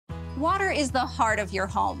Water is the heart of your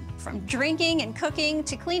home. From drinking and cooking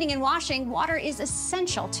to cleaning and washing, water is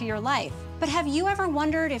essential to your life. But have you ever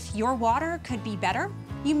wondered if your water could be better?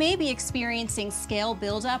 You may be experiencing scale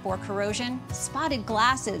buildup or corrosion, spotted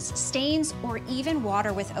glasses, stains, or even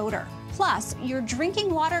water with odor. Plus, your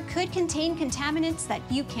drinking water could contain contaminants that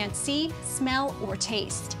you can't see, smell, or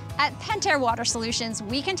taste. At Pentair Water Solutions,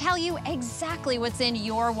 we can tell you exactly what's in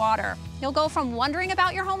your water. You'll go from wondering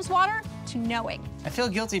about your home's water to knowing. I feel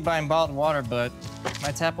guilty buying bottled water, but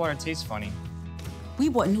my tap water tastes funny. We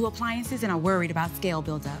bought new appliances and are worried about scale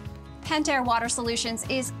buildup. Pentair Water Solutions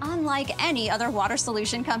is unlike any other water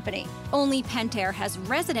solution company. Only Pentair has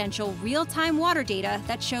residential real-time water data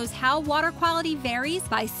that shows how water quality varies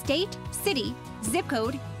by state, city, zip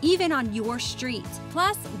code, even on your street.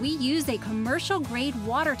 Plus, we use a commercial-grade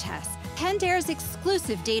water test. Pentair's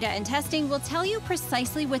exclusive data and testing will tell you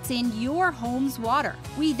precisely what's in your home's water.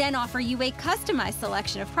 We then offer you a customized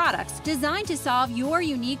selection of products designed to solve your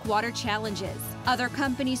unique water challenges. Other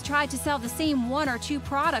companies try to sell the same one or two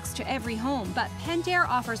products to every home, but Pentair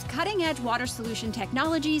offers cutting-edge water solution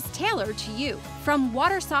technologies tailored to you. From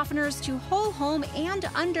water softeners to whole home and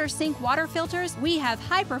under-sink water filters, we have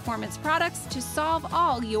high-performance products to solve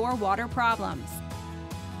all your water problems.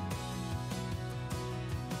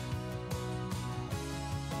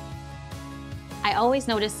 I always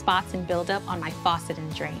notice spots and buildup on my faucet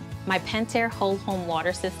and drain. My Pentair whole home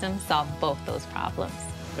water system solved both those problems.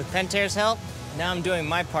 With Pentair's help, now I'm doing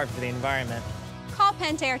my part for the environment. Call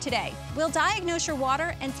Pentair today. We'll diagnose your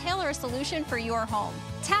water and tailor a solution for your home.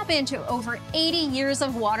 Tap into over 80 years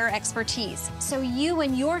of water expertise so you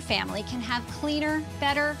and your family can have cleaner,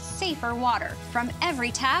 better, safer water from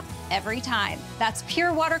every tap, every time. That's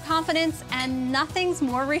pure water confidence, and nothing's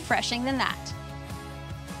more refreshing than that.